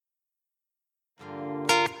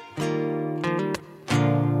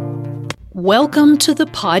Welcome to the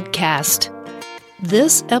podcast.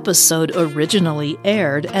 This episode originally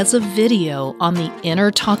aired as a video on the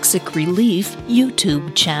Inner Toxic Relief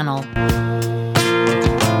YouTube channel.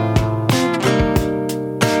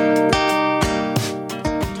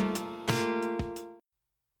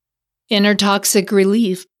 Inner Toxic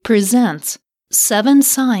Relief presents 7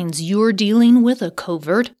 signs you're dealing with a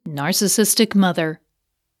covert narcissistic mother.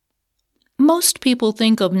 Most people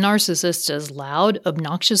think of narcissists as loud,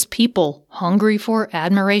 obnoxious people, hungry for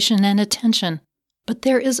admiration and attention. But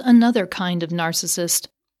there is another kind of narcissist.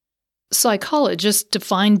 Psychologists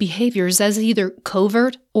define behaviors as either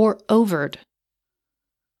covert or overt.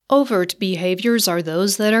 Overt behaviors are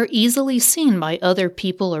those that are easily seen by other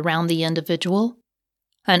people around the individual.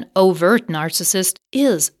 An overt narcissist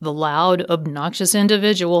is the loud, obnoxious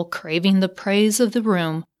individual craving the praise of the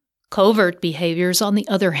room. Covert behaviors, on the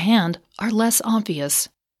other hand, are less obvious.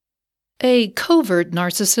 A covert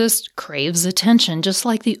narcissist craves attention just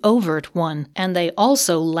like the overt one, and they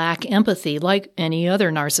also lack empathy like any other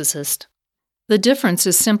narcissist. The difference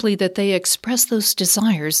is simply that they express those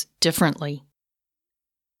desires differently.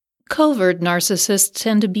 Covert narcissists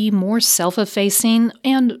tend to be more self-effacing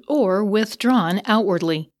and/or withdrawn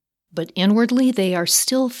outwardly, but inwardly they are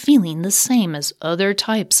still feeling the same as other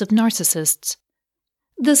types of narcissists.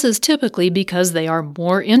 This is typically because they are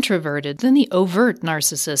more introverted than the overt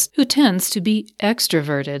narcissist, who tends to be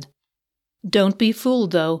extroverted. Don't be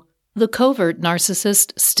fooled, though. The covert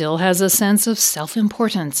narcissist still has a sense of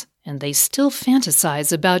self-importance, and they still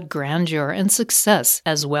fantasize about grandeur and success,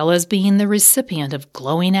 as well as being the recipient of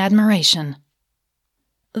glowing admiration.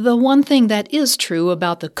 The one thing that is true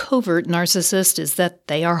about the covert narcissist is that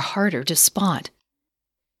they are harder to spot.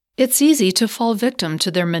 It's easy to fall victim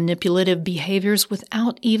to their manipulative behaviors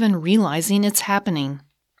without even realizing it's happening.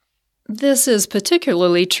 This is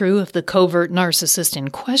particularly true if the covert narcissist in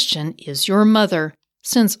question is your mother,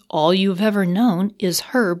 since all you've ever known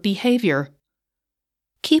is her behavior.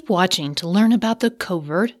 Keep watching to learn about the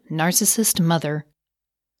covert narcissist mother.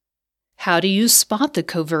 How do you spot the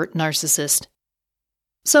covert narcissist?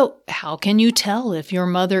 So, how can you tell if your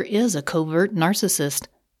mother is a covert narcissist?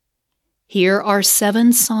 Here are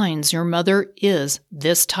 7 signs your mother is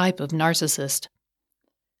this type of narcissist.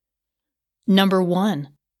 Number 1.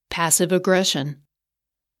 Passive aggression.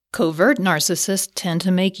 Covert narcissists tend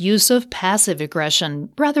to make use of passive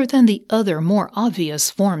aggression rather than the other more obvious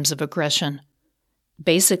forms of aggression.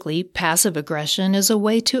 Basically, passive aggression is a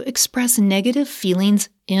way to express negative feelings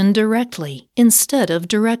indirectly instead of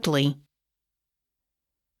directly.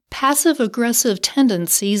 Passive-aggressive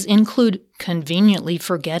tendencies include conveniently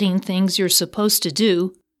forgetting things you're supposed to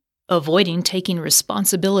do, avoiding taking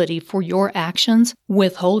responsibility for your actions,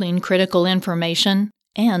 withholding critical information,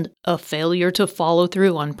 and a failure to follow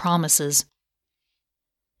through on promises.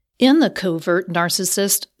 In the covert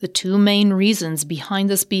narcissist, the 2 main reasons behind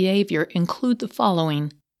this behavior include the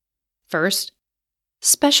following. First,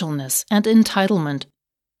 specialness and entitlement.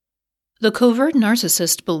 The covert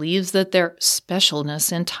narcissist believes that their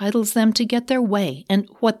specialness entitles them to get their way and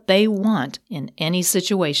what they want in any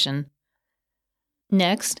situation.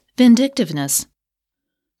 Next, vindictiveness.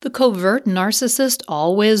 The covert narcissist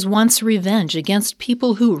always wants revenge against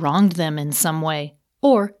people who wronged them in some way,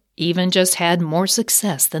 or even just had more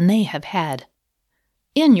success than they have had.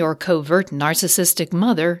 In your covert narcissistic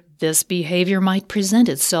mother, this behavior might present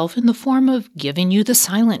itself in the form of giving you the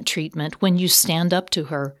silent treatment when you stand up to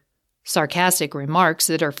her, sarcastic remarks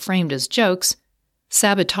that are framed as jokes,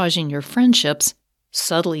 sabotaging your friendships,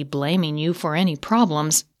 subtly blaming you for any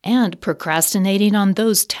problems, and procrastinating on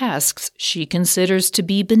those tasks she considers to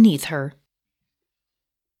be beneath her.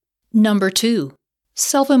 Number 2.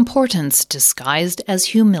 Self-importance disguised as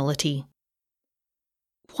humility.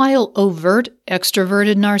 While overt,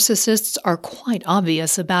 extroverted narcissists are quite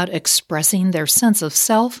obvious about expressing their sense of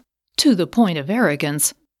self to the point of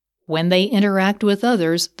arrogance, when they interact with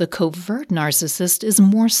others, the covert narcissist is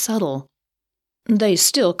more subtle. They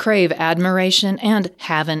still crave admiration and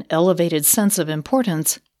have an elevated sense of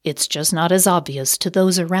importance. It's just not as obvious to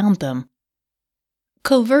those around them.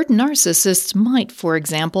 Covert narcissists might, for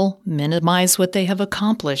example, minimize what they have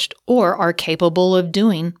accomplished or are capable of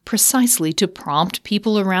doing precisely to prompt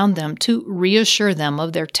people around them to reassure them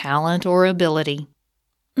of their talent or ability.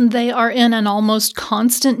 They are in an almost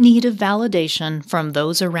constant need of validation from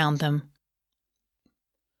those around them.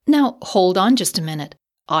 Now, hold on just a minute.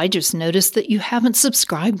 I just noticed that you haven't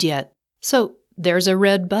subscribed yet. So, there's a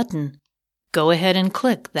red button. Go ahead and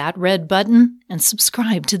click that red button and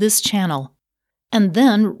subscribe to this channel. And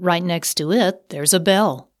then, right next to it, there's a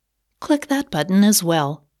bell. Click that button as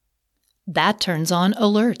well. That turns on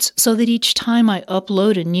alerts so that each time I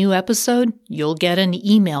upload a new episode, you'll get an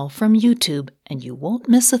email from YouTube and you won't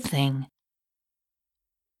miss a thing.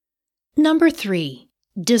 Number 3.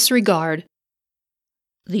 Disregard.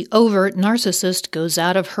 The overt narcissist goes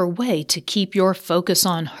out of her way to keep your focus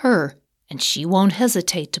on her, and she won't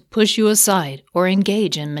hesitate to push you aside or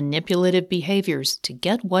engage in manipulative behaviors to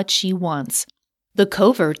get what she wants. The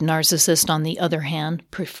covert narcissist, on the other hand,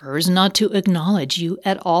 prefers not to acknowledge you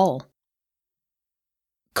at all.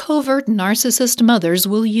 Covert narcissist mothers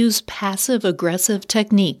will use passive-aggressive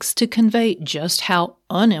techniques to convey just how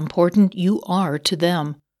unimportant you are to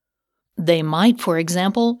them. They might, for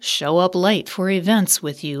example, show up late for events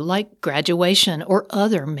with you like graduation or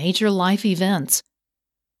other major life events.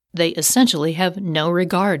 They essentially have no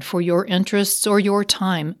regard for your interests or your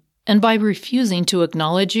time, and by refusing to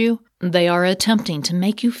acknowledge you, they are attempting to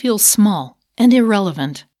make you feel small and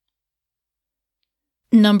irrelevant.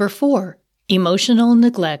 Number 4. Emotional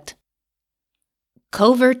neglect.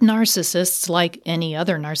 Covert narcissists, like any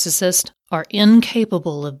other narcissist, are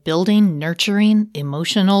incapable of building nurturing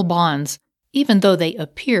emotional bonds, even though they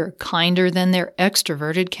appear kinder than their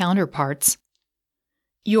extroverted counterparts.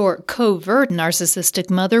 Your covert narcissistic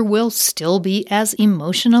mother will still be as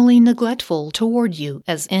emotionally neglectful toward you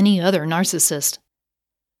as any other narcissist.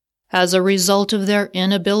 As a result of their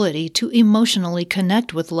inability to emotionally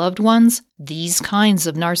connect with loved ones, these kinds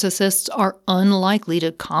of narcissists are unlikely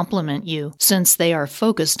to compliment you since they are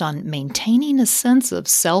focused on maintaining a sense of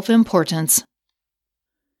self-importance.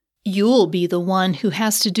 You'll be the one who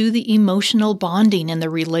has to do the emotional bonding in the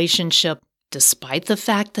relationship, despite the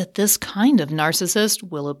fact that this kind of narcissist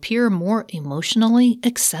will appear more emotionally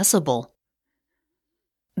accessible.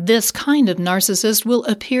 This kind of narcissist will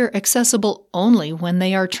appear accessible only when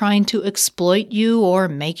they are trying to exploit you or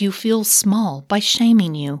make you feel small by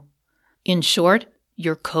shaming you. In short,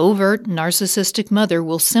 your covert narcissistic mother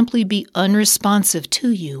will simply be unresponsive to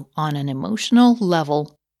you on an emotional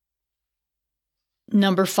level.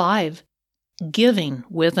 Number 5. Giving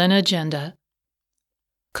with an agenda.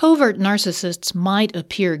 Covert narcissists might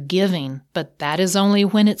appear giving, but that is only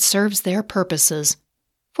when it serves their purposes.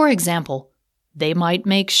 For example, they might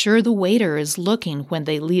make sure the waiter is looking when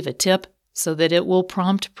they leave a tip so that it will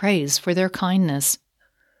prompt praise for their kindness.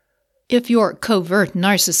 If your covert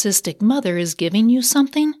narcissistic mother is giving you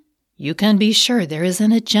something, you can be sure there is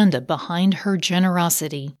an agenda behind her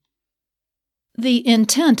generosity. The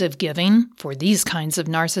intent of giving, for these kinds of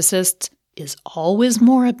narcissists, is always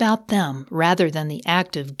more about them rather than the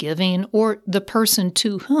act of giving or the person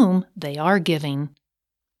to whom they are giving.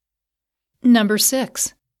 Number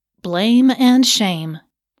 6. Blame and shame.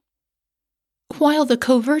 While the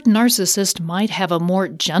covert narcissist might have a more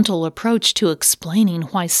gentle approach to explaining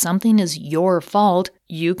why something is your fault,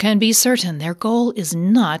 you can be certain their goal is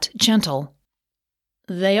not gentle.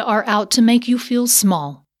 They are out to make you feel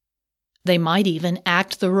small. They might even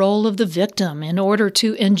act the role of the victim in order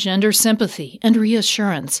to engender sympathy and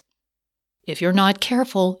reassurance. If you're not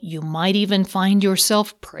careful, you might even find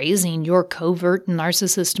yourself praising your covert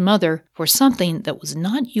narcissist mother for something that was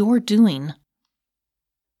not your doing.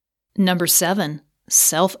 Number 7.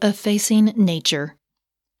 Self-effacing nature.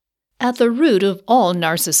 At the root of all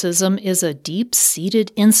narcissism is a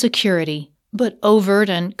deep-seated insecurity, but overt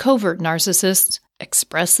and covert narcissists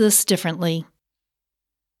express this differently.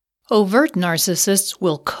 Overt narcissists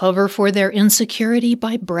will cover for their insecurity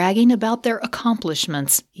by bragging about their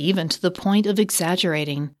accomplishments, even to the point of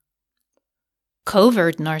exaggerating.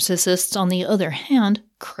 Covert narcissists, on the other hand,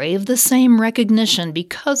 crave the same recognition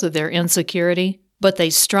because of their insecurity, but they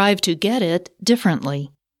strive to get it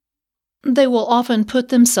differently. They will often put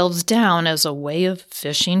themselves down as a way of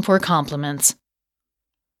fishing for compliments.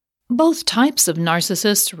 Both types of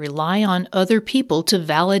narcissists rely on other people to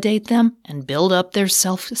validate them and build up their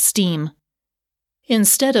self-esteem.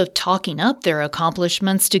 Instead of talking up their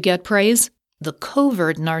accomplishments to get praise, the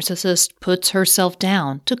covert narcissist puts herself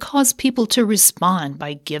down to cause people to respond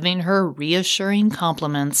by giving her reassuring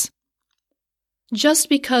compliments. Just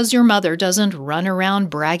because your mother doesn't run around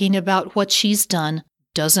bragging about what she's done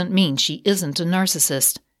doesn't mean she isn't a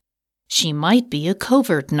narcissist. She might be a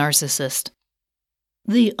covert narcissist.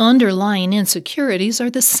 The underlying insecurities are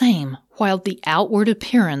the same, while the outward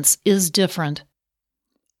appearance is different.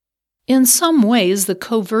 In some ways, the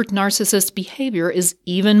covert narcissist behavior is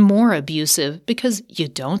even more abusive because you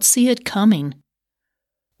don't see it coming.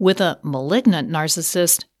 With a malignant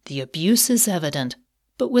narcissist, the abuse is evident,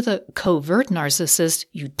 but with a covert narcissist,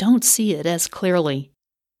 you don't see it as clearly.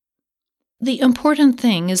 The important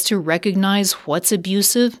thing is to recognize what's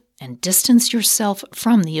abusive and distance yourself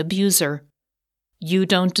from the abuser. You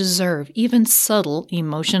don't deserve even subtle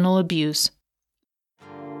emotional abuse.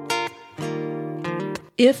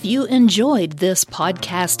 If you enjoyed this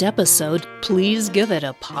podcast episode, please give it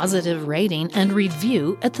a positive rating and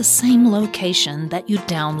review at the same location that you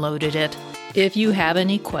downloaded it. If you have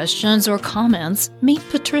any questions or comments, meet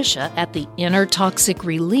Patricia at the Inner Toxic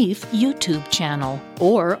Relief YouTube channel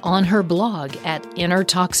or on her blog at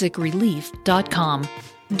innertoxicrelief.com.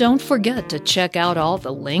 Don't forget to check out all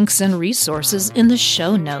the links and resources in the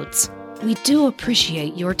show notes. We do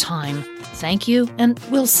appreciate your time. Thank you, and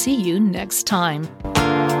we'll see you next time.